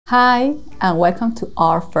Hi, and welcome to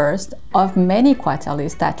our first of many quarterly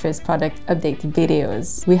Statrys product update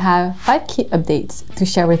videos. We have 5 key updates to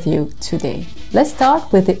share with you today. Let's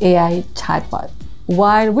start with the AI Chatbot.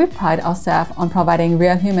 While we pride ourselves on providing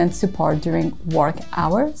real human support during work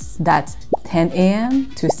hours, that's 10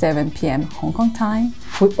 a.m. to 7 p.m. Hong Kong time,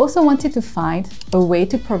 we also wanted to find a way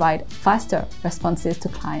to provide faster responses to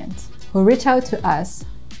clients who reach out to us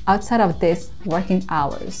outside of these working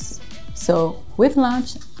hours. So we've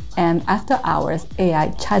launched an after-hours AI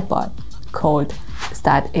chatbot called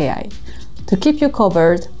StatAI to keep you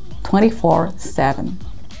covered 24/7.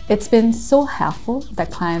 It's been so helpful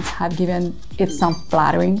that clients have given it some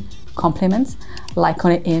flattering compliments, like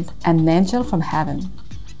calling it an angel from heaven.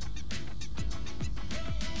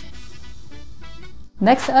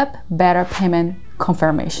 Next up, better payment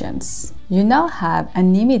confirmations. You now have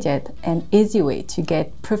an immediate and easy way to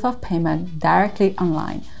get proof of payment directly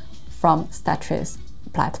online from Statrys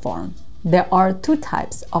platform. There are 2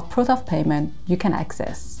 types of proof of payment you can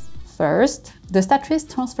access. First, the Statrys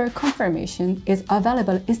transfer confirmation is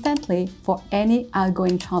available instantly for any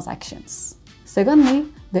outgoing transactions. Secondly,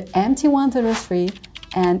 the MT103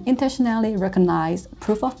 and intentionally recognized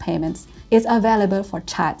proof of payments is available for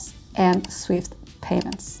chats and SWIFT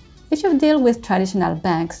payments. If you deal with traditional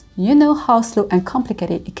banks, you know how slow and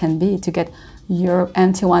complicated it can be to get your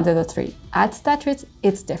MT103. At Statrys,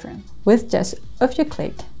 it's different. With just a few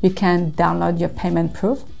clicks, you can download your payment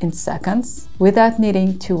proof in seconds without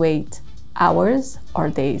needing to wait hours or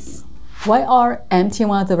days. Why are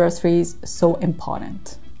MT103s so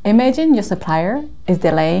important? Imagine your supplier is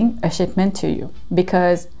delaying a shipment to you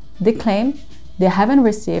because they claim they haven't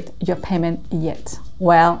received your payment yet.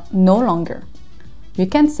 Well, no longer. You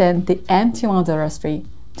can send the MT103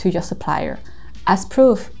 to your supplier as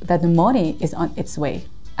proof that the money is on its way.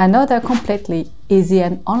 Another completely easy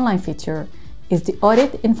and online feature is the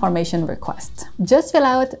Audit Info Request. Just fill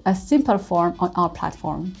out a simple form on our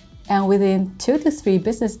platform, and within 2 to 3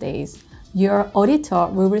 business days, your auditor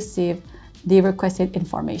will receive the requested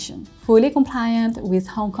information, fully compliant with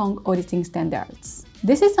Hong Kong auditing standards.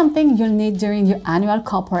 This is something you'll need during your annual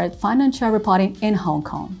corporate financial reporting in Hong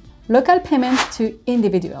Kong. Local payments to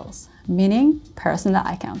individuals, meaning personal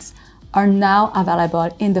accounts, are now available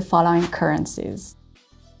in the following currencies.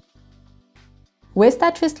 With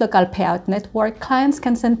Statrys Local Payout Network, clients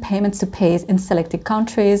can send payments to pays in selected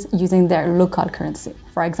countries using their local currency.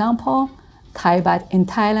 For example, Thai baht in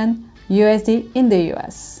Thailand, USD in the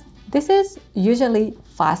US. This is usually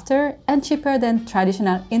faster and cheaper than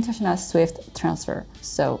traditional international SWIFT transfer.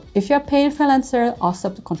 So if you're paying freelancers or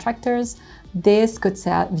subcontractors, this could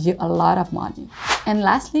save you a lot of money. And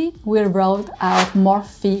lastly, we'll roll out more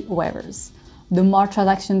fee waivers. The more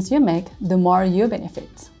transactions you make, the more you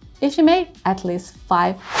benefit. If you make at least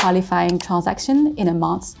 5 qualifying transactions in a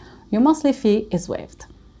month, your monthly fee is waived.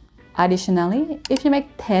 Additionally, if you make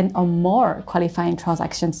 10 or more qualifying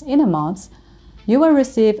transactions in a month, you will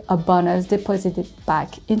receive a bonus deposited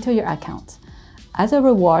back into your account as a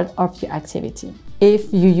reward of your activity.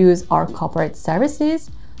 If you use our corporate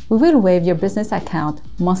services, we will waive your business account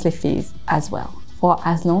monthly fees as well, for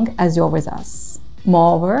as long as you're with us.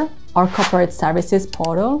 Moreover, our corporate services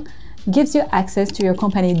portal gives you access to your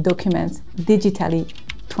company documents digitally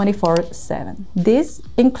 24/7. This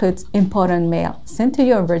includes important mail sent to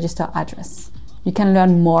your registered address. You can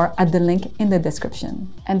learn more at the link in the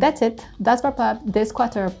description. And that's it. That's wrap up this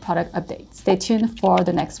quarter product update. Stay tuned for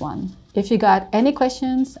the next one. If you got any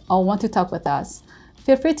questions or want to talk with us,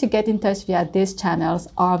 feel free to get in touch via these channels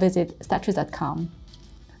or visit statrys.com.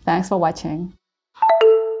 Thanks for watching.